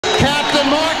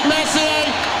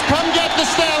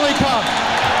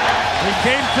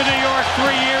came to New York 3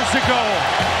 years ago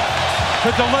to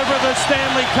deliver the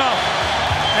Stanley Cup,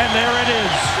 and there it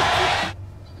is.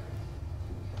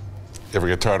 You ever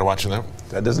get tired of watching that?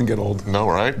 That doesn't get old. No,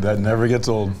 right? That never gets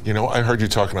old. You know, I heard you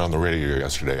talking on the radio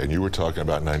yesterday, and you were talking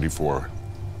about '94.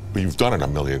 But you've done it a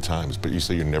million times, but you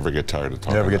say you never get tired of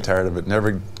talking about it. Never get tired of it.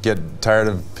 Never get tired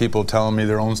of people telling me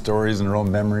their own stories and their own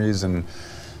memories. And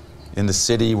in the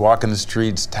city, walking the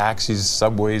streets, taxis,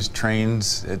 subways,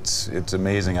 trains, it's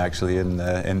amazing, actually. And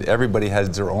everybody has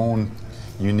their own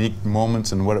unique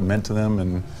moments and what it meant to them.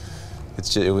 And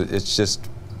it's just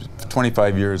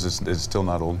 25 years is still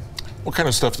not old. What kind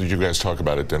of stuff did you guys talk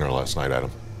about at dinner last night,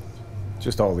 Adam?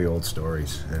 Just all the old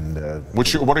stories. And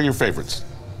what are your favorites?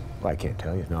 Well, I can't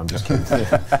tell you. No, I'm just kidding.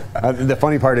 The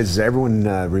funny part is everyone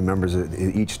remembers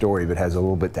each story, but has a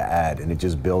little bit to add, and it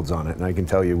just builds on it. And I can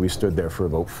tell you, we stood there for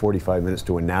about 45 minutes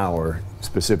to an hour,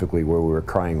 specifically where we were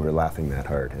crying, we were laughing that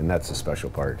hard, and that's the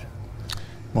special part.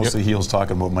 Mostly heels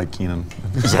talking about Mike Keenan.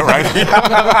 Is that right?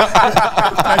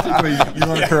 Technically,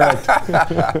 you are correct.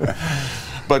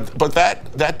 But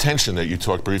that tension that you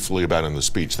talked briefly about in the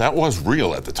speech, that was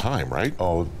real at the time, right?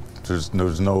 Oh,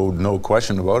 there's no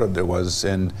question about it. There was,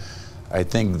 and I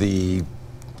think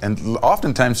and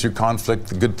oftentimes through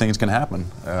conflict, good things can happen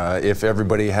if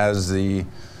everybody has the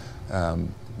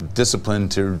discipline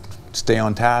to stay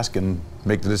on task and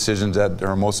make the decisions that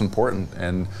are most important.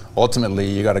 And ultimately,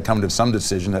 you got to come to some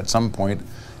decision at some point,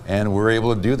 and we're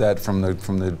able to do that from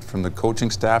the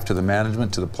coaching staff to the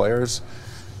management to the players.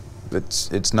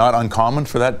 It's not uncommon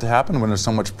for that to happen when there's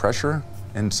so much pressure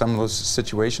in some of those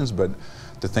situations, but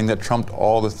the thing that trumped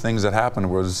all the things that happened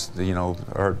was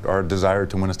our desire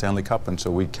to win a Stanley Cup, and so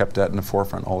we kept that in the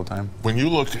forefront all the time. When you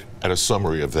look at a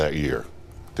summary of that year,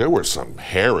 there were some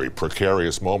hairy,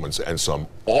 precarious moments and some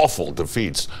awful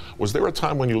defeats. Was there a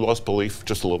time when you lost belief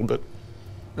just a little bit?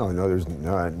 No,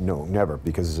 no, never,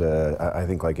 because I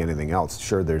think like anything else,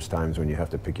 sure, there's times when you have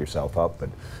to pick yourself up, but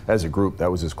as a group, that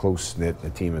was as close-knit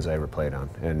a team as I ever played on.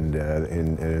 And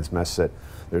as Mess said,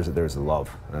 there's a love,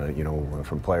 you know,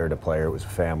 from player to player. It was a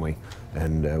family,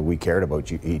 and we cared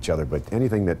about each other. But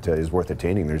anything that is worth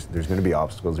attaining, there's going to be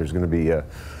obstacles. There's going to be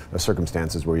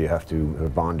circumstances where you have to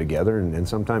bond together, and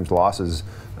sometimes losses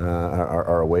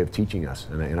are a way of teaching us.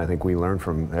 And I think we learned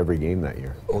from every game that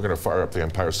year. We're going to fire up the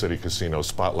Empire City Casino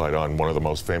spotlight on one of the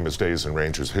most famous days in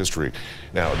Rangers history.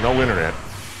 Now, no internet.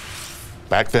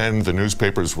 Back then, the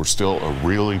newspapers were still a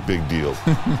really big deal.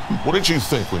 What did you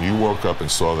think when you woke up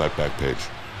and saw that back page?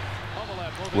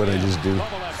 What did I just do?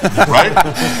 Right?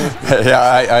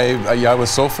 Yeah, I was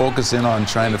so focused in on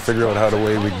trying to figure out how the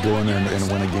way we could go in there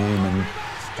and win a game,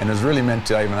 and it was really meant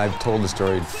to, I mean, I've told the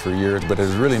story for years, but it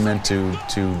was really meant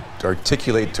to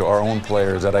articulate to our own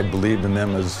players that I believed in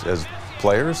them as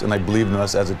players, and I believed in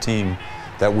us as a team,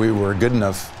 that we were good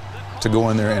enough to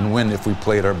go in there and win if we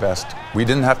played our best. We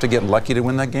didn't have to get lucky to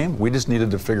win that game. We just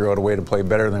needed to figure out a way to play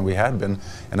better than we had been.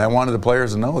 And I wanted the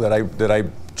players to know that I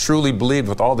truly believed,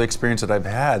 with all the experience that I've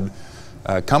had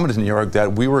coming to New York,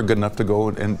 that we were good enough to go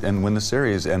and win the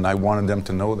series. And I wanted them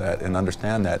to know that and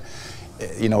understand that.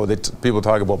 You know, that people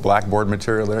talk about blackboard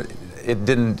material. It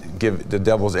didn't give the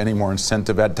Devils any more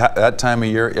incentive. At that time of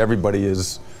year, everybody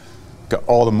has got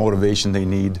all the motivation they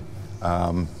need.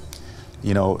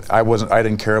 You know, I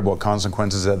didn't care about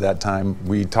consequences at that time.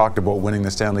 We talked about winning the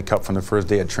Stanley Cup from the first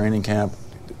day at training camp,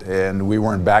 and we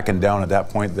weren't backing down at that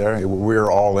point there. We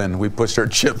were all in. We pushed our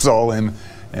chips all in,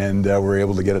 and we were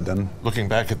able to get it done. Looking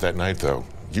back at that night, though,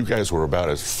 you guys were about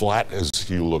as flat as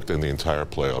you looked in the entire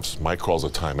playoffs. Mike calls a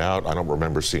timeout. I don't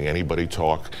remember seeing anybody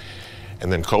talk.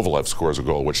 And then Kovalev scores a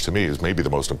goal, which to me is maybe the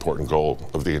most important goal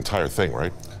of the entire thing,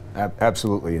 right?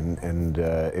 Absolutely, and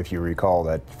if you recall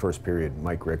that first period,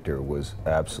 Mike Richter was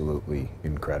absolutely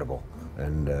incredible,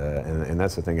 and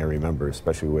that's the thing I remember,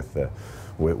 especially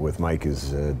with Mike,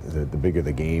 is the bigger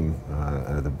the game,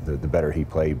 the better he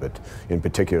played. But in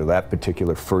particular, that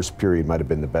particular first period might have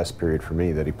been the best period for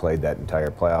me that he played that entire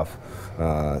playoff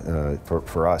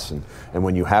for us. And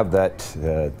when you have that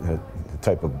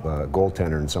type of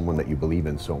goaltender and someone that you believe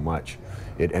in so much,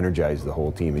 it energized the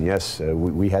whole team. And yes,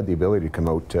 we had the ability to come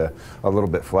out a little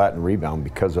bit flat and rebound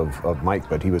because of Mike,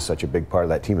 but he was such a big part of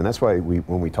that team. And that's why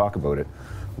when we talk about it,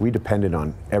 we depended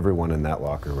on everyone in that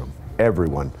locker room.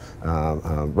 Everyone,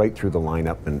 right through the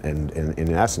lineup, and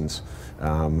in essence,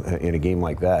 in a game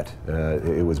like that.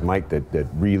 It was Mike that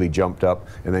really jumped up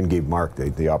and then gave Mark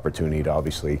the opportunity to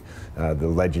obviously the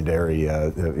legendary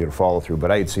follow through.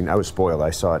 But I was spoiled.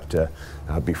 I saw it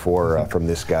before from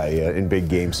this guy in big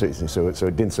games, so it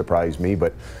didn't surprise me.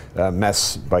 But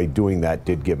Mess, by doing that,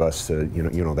 did give us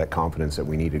that confidence that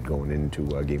we needed going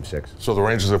into Game 6. So the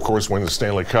Rangers, of course, win the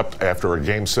Stanley Cup after a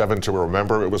Game 7 to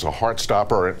remember. It was a heart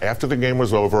stopper, and after the game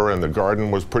was over and the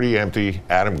Garden was pretty empty,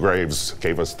 Adam Graves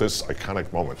gave us this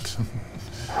iconic moment.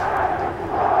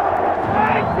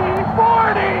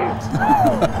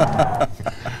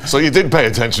 1940! So you did pay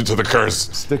attention to the curse.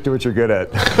 Stick to what you're good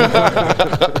at.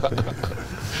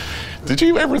 Did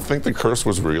you ever think the curse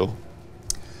was real?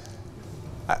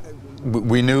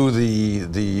 We knew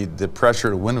the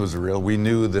pressure to win was real. We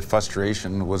knew the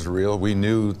frustration was real. We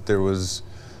knew there was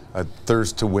a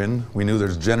thirst to win. We knew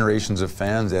there's generations of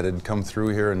fans that had come through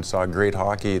here and saw great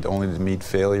hockey only to meet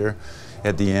failure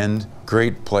at the end.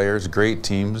 Great players, great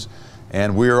teams.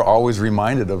 And we were always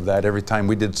reminded of that every time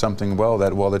we did something well,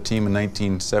 that, well, the team in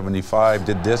 1975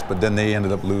 did this, but then they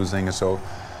ended up losing. And so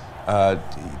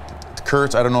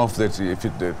curse, I don't know if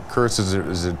the curse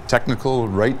is a technical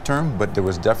right term, but there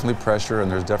was definitely pressure,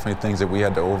 and there's definitely things that we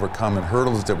had to overcome and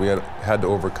hurdles that we had to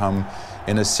overcome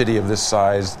in a city of this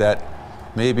size that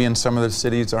maybe in some of the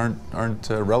cities aren't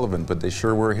relevant, but they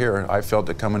sure were here. I felt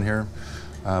it coming here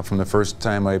from the first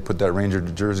time I put that Ranger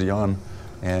jersey on,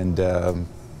 and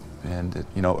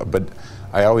but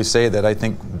I always say that I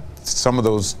think some of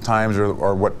those times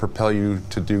are what propel you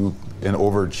to do and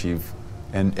overachieve.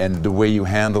 And the way you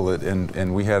handle it,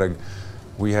 and we had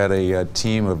a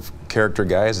team of character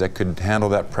guys that could handle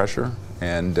that pressure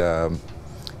and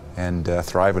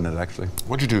thrive in it, actually.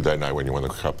 What did you do that night when you won the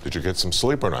Cup? Did you get some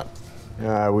sleep or not?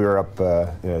 We were up.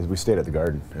 We stayed at the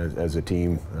Garden as a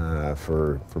team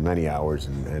for many hours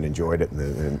and enjoyed it.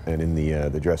 And in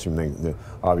the dressing room,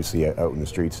 obviously out in the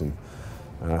streets. And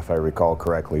if I recall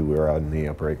correctly, we were on the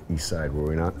Upper East Side, were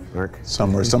we not, Mark?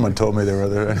 Somewhere. Someone told me they were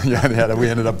there. Yeah, we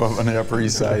ended up on the Upper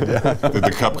East Side. Yeah. Did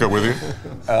the Cup go with you?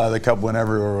 The Cup went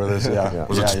everywhere with us. Yeah.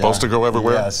 Was it supposed to go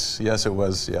everywhere? Yes, it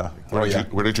was. Yeah.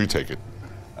 Where did you take it?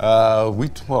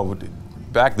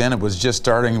 Back then it was just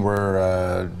starting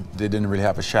where they didn't really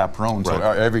have a chaperone, so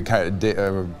right. Every kind of day,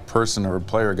 person or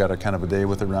player got a kind of a day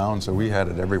with around. So we had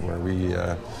it everywhere. We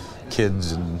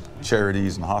kids and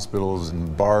charities and hospitals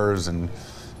and bars and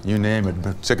you name it.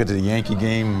 Took it to the Yankee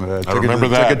game. Took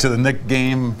it to the Knick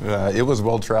game. It was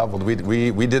well traveled. We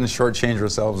didn't shortchange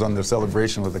ourselves on the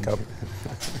celebration with the Cup.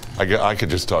 I could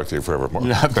just talk to you forever.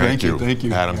 Yeah, thank you.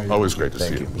 Adam, Yeah, always great to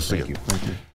see you. Thank you.